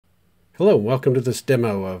Hello and welcome to this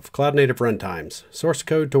demo of Cloud Native Runtimes, source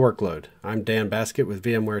code to workload. I'm Dan Baskett with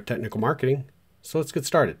VMware Technical Marketing, so let's get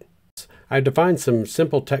started. I've defined some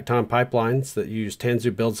simple Tecton pipelines that use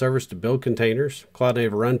Tanzu Build Service to build containers, Cloud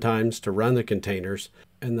Native Runtimes to run the containers,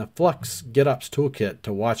 and the Flux GitOps toolkit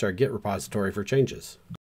to watch our Git repository for changes.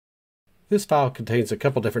 This file contains a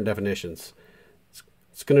couple different definitions.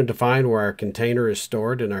 It's going to define where our container is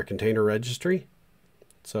stored in our container registry.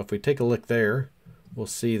 So if we take a look there, we'll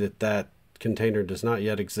see that that container does not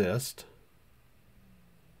yet exist.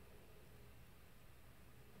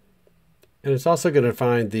 And it's also going to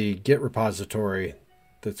define the Git repository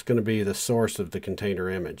that's going to be the source of the container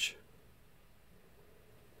image.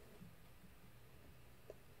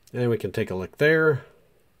 And we can take a look there.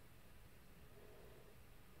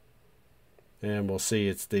 And we'll see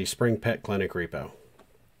it's the Spring Pet Clinic repo.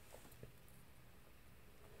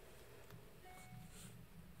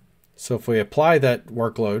 So if we apply that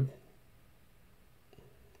workload,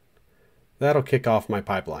 that'll kick off my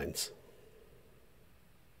pipelines.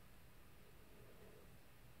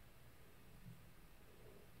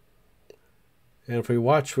 And if we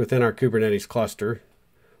watch within our Kubernetes cluster,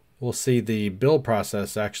 we'll see the build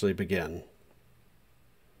process actually begin.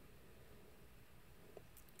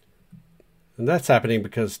 And that's happening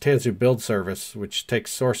because Tanzu Build Service, which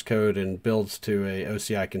takes source code and builds to a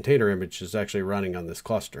OCI container image, is actually running on this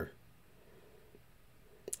cluster.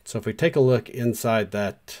 So if we take a look inside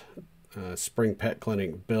that Spring Pet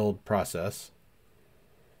Clinic build process,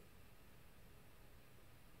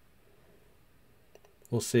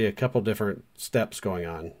 we'll see a couple different steps going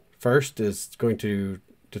on. First is going to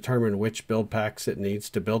determine which build packs it needs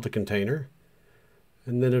to build the container,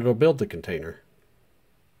 and then it'll build the container.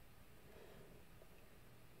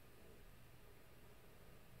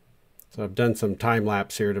 So I've done some time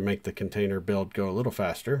lapse here to make the container build go a little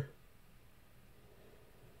faster.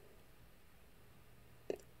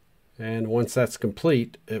 And once that's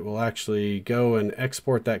complete, it will actually go and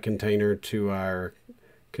export that container to our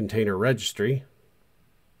container registry.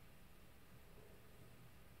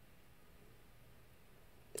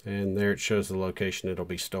 And there it shows the location it'll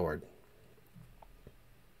be stored.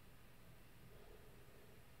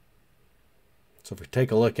 So if we take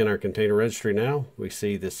a look in our container registry now, we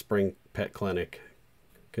see this Spring Pet Clinic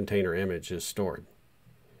container image is stored.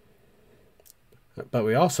 But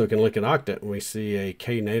we also can look at Octet and we see a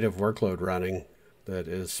Knative workload running that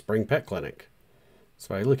is Spring Pet Clinic.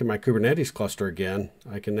 So I look at my Kubernetes cluster again,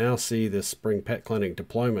 I can now see this Spring Pet Clinic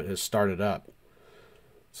deployment has started up.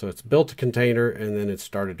 So it's built a container and then it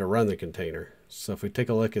started to run the container. So if we take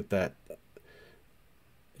a look at that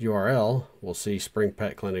URL, we'll see Spring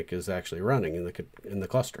Pet Clinic is actually running in the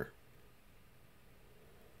cluster.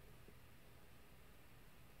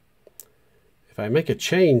 If I make a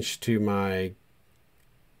change to my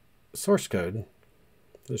source code,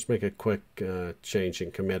 just make a quick change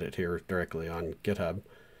and commit it here directly on GitHub,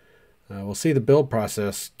 we'll see the build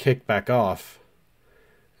process kick back off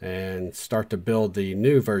and start to build the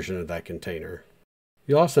new version of that container.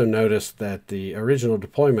 You'll also notice that the original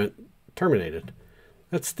deployment terminated.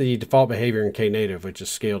 That's the default behavior in Knative, which is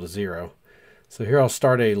scaled to 0. So here I'll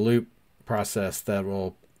start a loop process that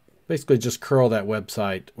will basically just curl that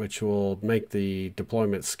website, which will make the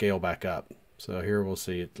deployment scale back up. So here we'll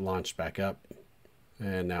see it launched back up,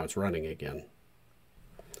 and now it's running again.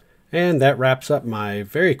 And that wraps up my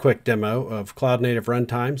very quick demo of Cloud Native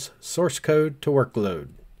Runtimes, source code to workload.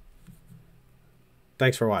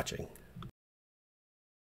 Thanks for watching.